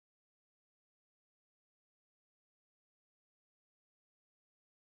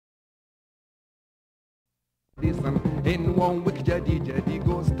In 1 week, Jedi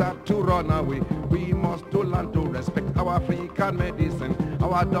go start to run away. We must to learn to respect our African medicine.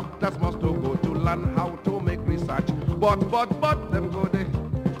 Our doctors must to go to learn how to make research. But, them go they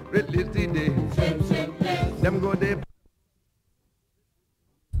release the day. Same place. Them go they.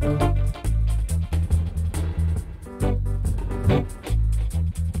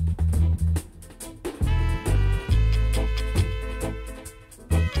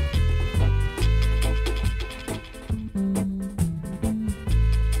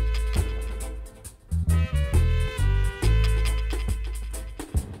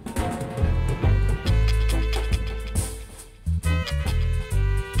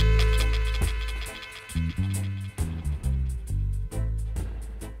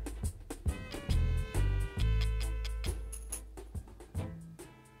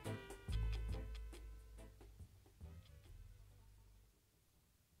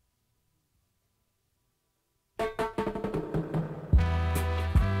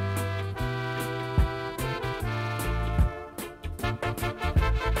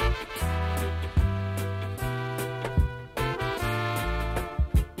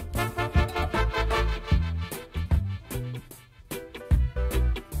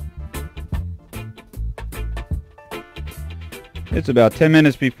 It's about 10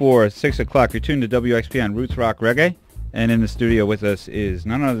 minutes before 6 o'clock. You're tuned to WXPN Roots Rock Reggae. And in the studio with us is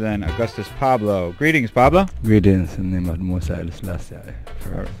none other than Augustus Pablo. Greetings, Pablo. Greetings in the name of the Most High last year.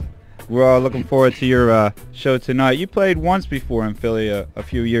 We're all looking forward to your show tonight. You played once before in Philly a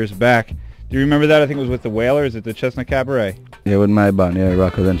few years back. Do you remember that? I think it was with the Whalers at the Chestnut Cabaret. Yeah, with my band, yeah,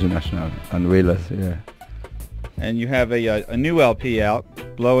 Rockers International and Whalers, yeah. And you have a new LP out,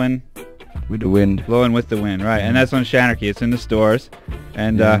 Blowing with the Wind. Blowing with the Wind, right? And that's on Shanarchy. It's in the stores.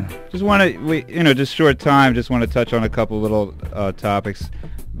 And just want to, just short time, just want to touch on a couple little topics.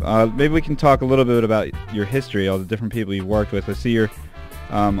 Maybe we can talk a little bit about your history, all the different people you've worked with. I see you're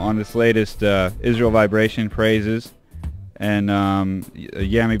on this latest Israel Vibration Praises, and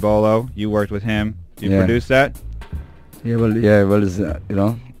Yami Bolo, you worked with him. You produced that? Yeah, well, it's,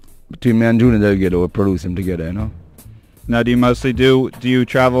 between me and Junior Delgado, we produce them together, Now, do you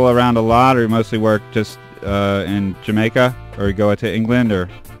travel around a lot, or you mostly work just in Jamaica, or you go to England, or?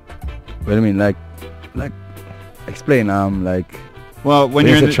 What do you mean, like, explain, well, when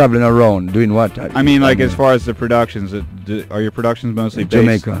you're traveling around, doing what? I mean, as far as the productions, are your productions mostly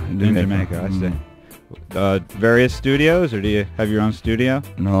based in Jamaica? I see. Various studios, or do you have your own studio?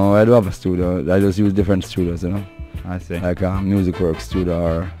 No, I do have a studio. I just use different studios, I see. Like Music Works studio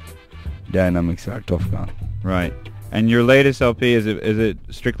or Dynamics or Tough Gun. Right. And your latest LP, is it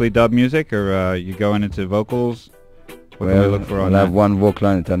strictly dub music, or you going into vocals? What can we look for on that? I have one vocal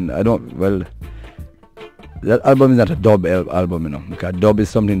on it, and that album is not a dub album, because dub is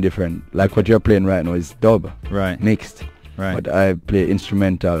something different. Like what you're playing right now is dub, right? Mixed, right? But I play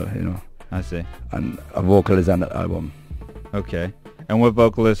instrumental, I see. And a vocal is on that album. Okay. And what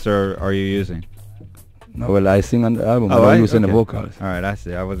vocalists are you using? No, well, I sing on the album. I don't use any vocals. All right, I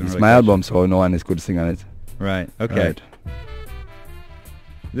see. I wasn't. It's my album, so no one is good sing on it. Right. Okay. Right.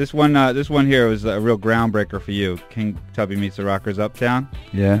 This one here was a real groundbreaker for you. King Tubby Meets the Rockers Uptown.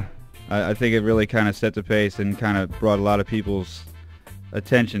 Yeah. I think it really kind of set the pace and kind of brought a lot of people's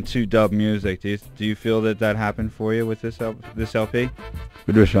attention to dub music. Do you feel that happened for you with this LP?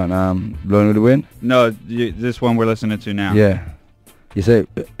 With which one? Blowing with the Wind? No, this one we're listening to now. Yeah. You say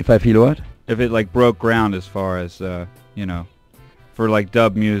if I feel what? If it broke ground as far as for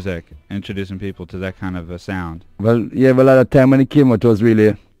dub music, introducing people to that kind of a sound. Well, at the time when it came out, it was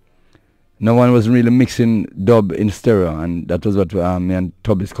really, no one was really mixing dub in stereo, and that was what me and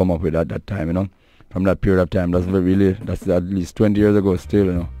Tubby's come up with at that time, from that period of time. That's at least 20 years ago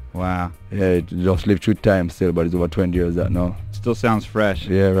still, Wow. Yeah, it just lived through time still, but it's over 20 years that now. Still sounds fresh.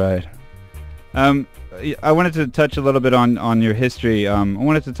 Yeah, right. I wanted to touch a little bit on your history. I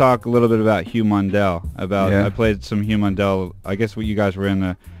wanted to talk a little bit about Hugh Mundell. I played some Hugh Mundell. I guess you guys were in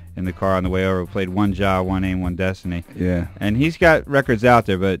the car on the way over. We played One Jah, One Aim, One Destiny. Yeah. And he's got records out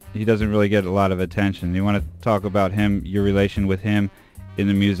there, but he doesn't really get a lot of attention. You want to talk about him, your relation with him in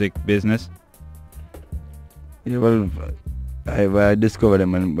the music business? Yeah, well, I discovered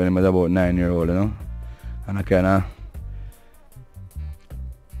him when he was about 9 years old, and I kind of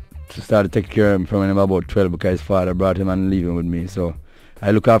started taking care of him from when he was about 12, because his father brought him and leave him with me. So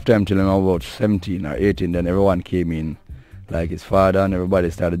I look after him till he was about 17 or 18. Then everyone came in, like his father, and everybody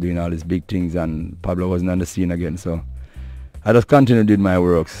started doing all these big things, and Pablo wasn't on the scene again. So I just continued doing my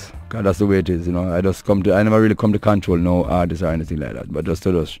works, because that's the way it is, I never really come to control no artist or anything like that, but just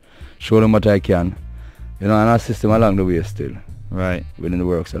to show them what I can, and assist them along the way still. Right. Within the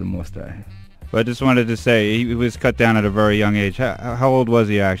works of the Most High. But I just wanted to say he was cut down at a very young age. How old was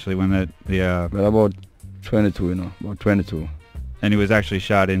he actually when Well, about 22, you know, about 22. And he was actually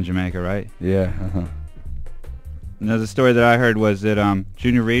shot in Jamaica, right? Yeah. Now the story that I heard was that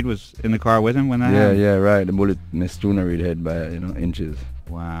Junior Reid was in the car with him when that happened? Yeah, right. The bullet missed Junior Reid's head by, you know, inches.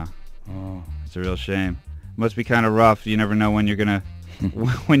 Wow. Oh. It's a real shame. Must be kind of rough. You never know when you're gonna,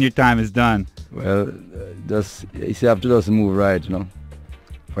 when your time is done. Well, just you have to just move right, you know.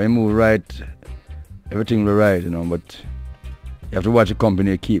 If you move right, everything will be right, you know. But you have to watch the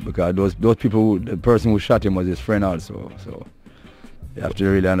company you keep, because those people, the person who shot him was his friend also. So you have to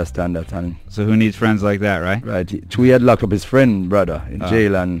really understand that. And So who needs friends like that, right? right, he had locked up his friend brother in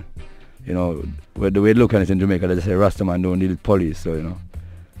jail, and you know, the way they look at it in Jamaica, they just say Rastaman don't deal with police. So you know,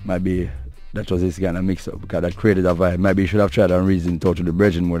 might be that was this kind of mix up, because that created a vibe. Maybe you should have tried and reason talk to the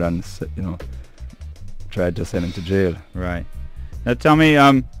brethren more than, you know, tried to send him to jail. Right. Now tell me,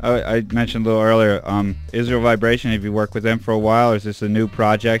 I mentioned a little earlier, Israel Vibration, have you worked with them for a while, or is this a new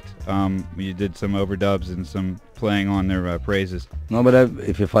project? You did some overdubs and some playing on their praises. No, but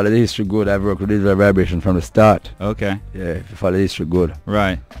if you follow the history good, I've worked with Israel Vibration from the start. Okay. Yeah, if you follow the history good.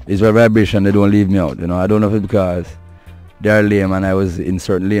 Right. Israel Vibration, they don't leave me out, you know. I don't know if it's because they're lame and I was in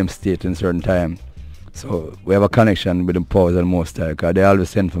certain lame state in certain time. So we have a connection with the powers and most time, because they always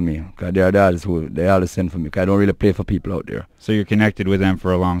send for me. Because they are the artists who, they always send for me, because I don't really play for people out there. So you're connected with them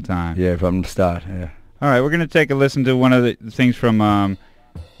for a long time. Yeah, from the start, yeah. All right, we're going to take a listen to one of the things from,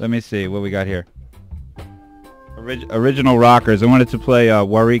 let me see what we got here. Original Rockers. I wanted to play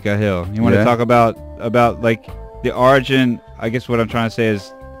Warika Hill. You want to talk about like the origin? I guess what I'm trying to say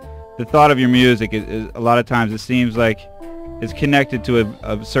is the thought of your music is a lot of times it seems like it's connected to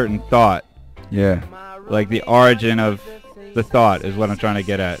a certain thought. Yeah. Like the origin of the thought is what I'm trying to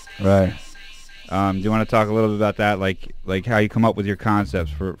get at. Right. Do you want to talk a little bit about that, like how you come up with your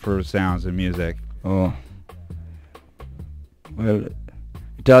concepts for sounds and music? Oh. Well,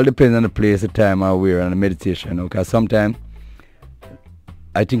 it all depends on the place, the time, or where, and the meditation. Because sometimes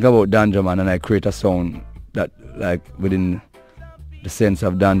I think about Danja Man and I create a sound that, like, within the sense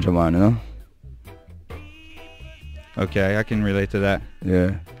of Danja Man, you know? Okay, I can relate to that.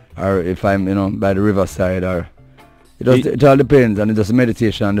 Yeah. Or if I'm, you know, by the riverside, or it all depends, and it's just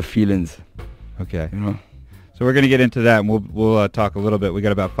meditation and the feelings. Okay. You know. So we're gonna get into that, and we'll talk a little bit. We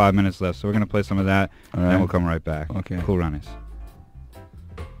got about 5 minutes left, so we're gonna play some of that, and then we'll come right back. Okay. Cool Runnings.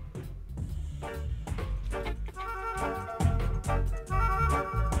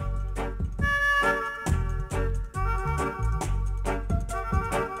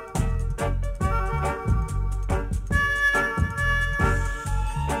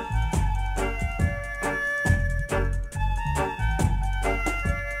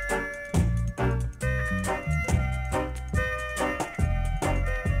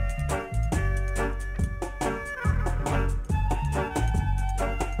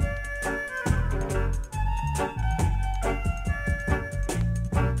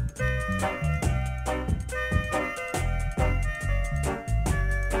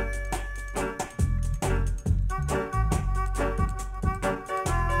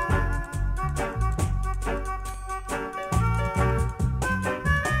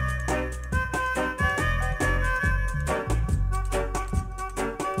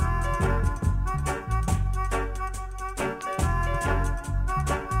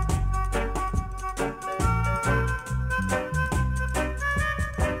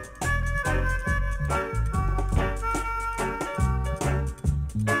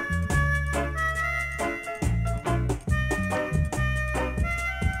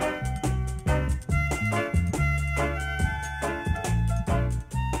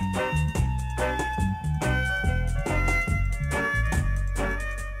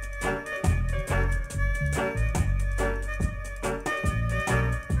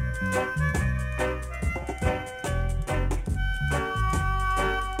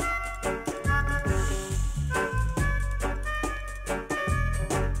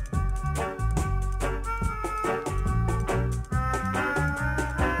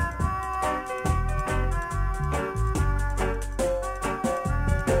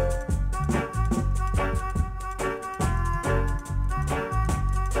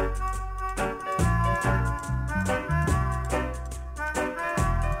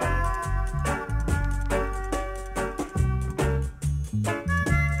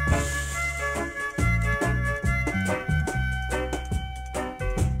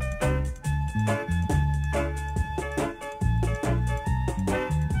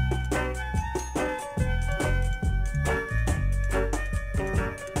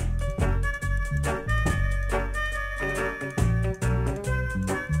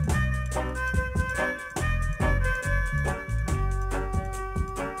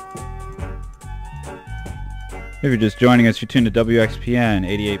 If you're just joining us, you're tuned to WXPN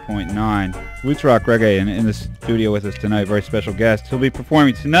 88.9 Roots Rock Reggae, and in the studio with us tonight, very special guest. He'll be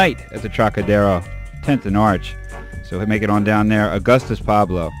performing tonight at the Trocadero, 10th and Arch. So he'll make it on down there. Augustus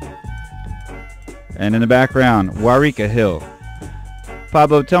Pablo. And in the background, Warika Hill.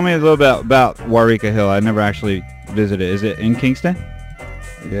 Pablo, tell me a little bit about Warika Hill. I never actually visited. Is it in Kingston?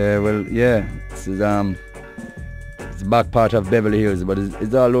 Yeah, well, yeah. It's the back part of Beverly Hills, but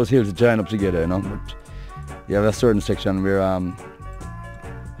it's all those hills join up together, you know. But you have a certain section where a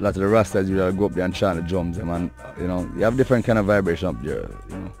lot of the Rastas usually go up there and chant the drums, and you know, you have different kind of vibration up there,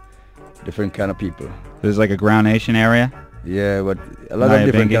 you know, different kind of people. There's like a Ground Nation area? Yeah, but a lot of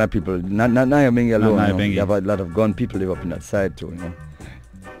different kind of people. Not Nyabingi alone. You know. You have a lot of gun people live up in that side too, you know.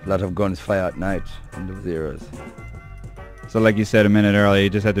 A lot of guns fire at night in those areas. So like you said a minute earlier, you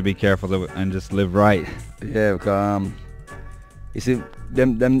just have to be careful and just live right. Yeah, because you see,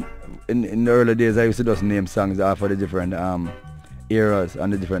 them in the early days, I used to just name songs after the different eras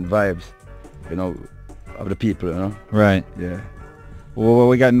and the different vibes, you know, of the people, you know. Right. Yeah. Well, what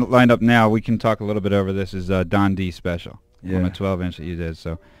we got lined up now, we can talk a little bit over this, is Don D special on a a 12-inch that you did.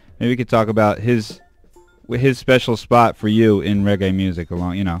 So maybe we could talk about his special spot for you in reggae music,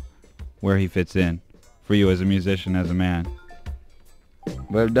 along, you know, where he fits in for you as a musician, as a man.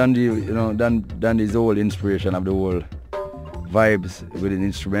 Well, Dandy, you know, Dandy's the whole inspiration of the whole vibes with an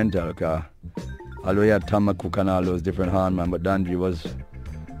instrumental. Although he had Tom McCook and all those different handmen, but Dandy was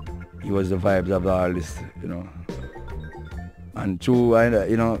the vibes of all this, you know. And true,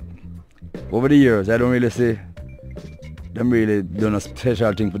 you know, over the years, I don't really see them really doing a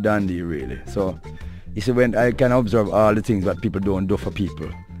special thing for Dandy, really. So, you see, when I can observe all the things that people don't do for people,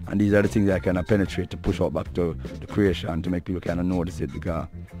 and these are the things I kind of penetrate to push out back to the creation to make people kind of notice it, because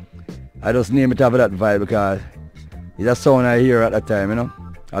I just name it after that vibe because it's a sound I hear at that time, you know.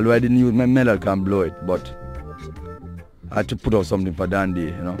 Although I didn't use my melody can blow it, but I had to put out something for Dandy,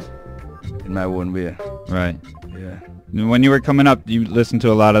 you know, in my own way. Right. Yeah. When you were coming up, you listened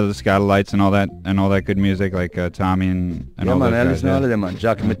to a lot of the Scatolites and all that good music, like Tommy and yeah, all man, those I guys. listen to all of them, man.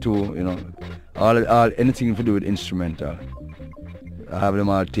 Jack Me Too, you know, all anything to do with instrumental. I have them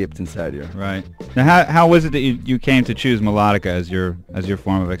all taped inside here. Right. Now, how was it that you came to choose melodica as your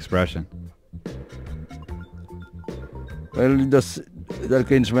form of expression? Well, just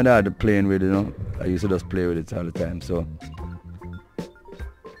that instrument I had to playing with, you know. I used to just play with it all the time. So,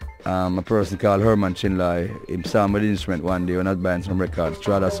 a person called Herman Chinlay, he saw me with the instrument one day when I was buying some records.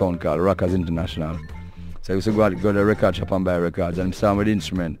 Tried a sound called Rockers International. So I used to go to the record shop and buy records, and he saw me with the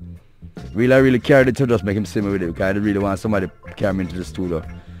instrument. I really carried it to just make him see me with it, because I didn't really want somebody to carry me into the studio.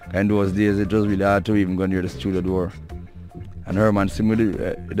 And those days it was really hard to even go near the studio door. And Herman see me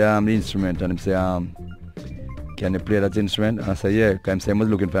with the instrument, and he say, can you play that instrument? And I say, yeah, because I was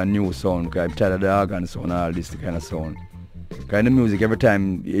looking for a new sound, because I'm tired of the organ sound and all this kind of sound. Kind of music, every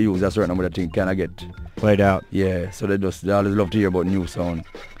time you use a certain number of thing, kind of get played out. Yeah, so they always love to hear about new sound.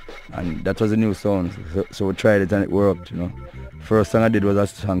 And that was a new sound, so we tried it and it worked, you know. First song I did was a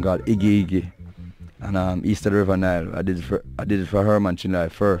song called Iggy Iggy, and East of the River Nile. I did it for Herman Chinlay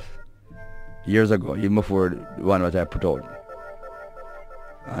first, years ago, even before the one that I put out.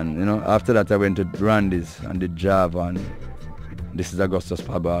 And you know, after that I went to Randy's and did Java, and this is Augustus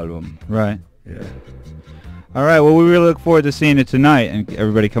Pablo album. Right. Yeah. All right. Well, we really look forward to seeing it tonight, and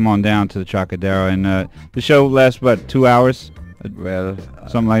everybody come on down to the Trocadero. And the show lasts what, 2 hours? Well,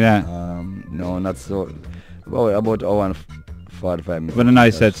 something like that. No, not so. Well, about 1 hour and 45 minutes. But a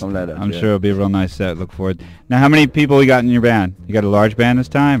nice set. Something like that. I'm sure it'll be a real nice set. Look forward. Now, how many people you got in your band? You got a large band this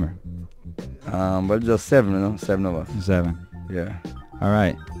time, or? Well, just 7, you know, 7 of us. 7. Yeah. All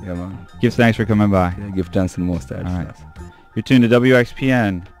right. Yeah, man. Give thanks for coming by. Yeah, give thanks to the Most High. All right. You're tuned to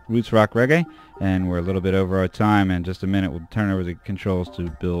WXPN Roots Rock Reggae, and we're a little bit over our time. In just a minute, we'll turn over the controls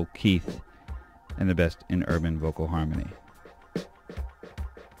to Bill Keith and the best in urban vocal harmony.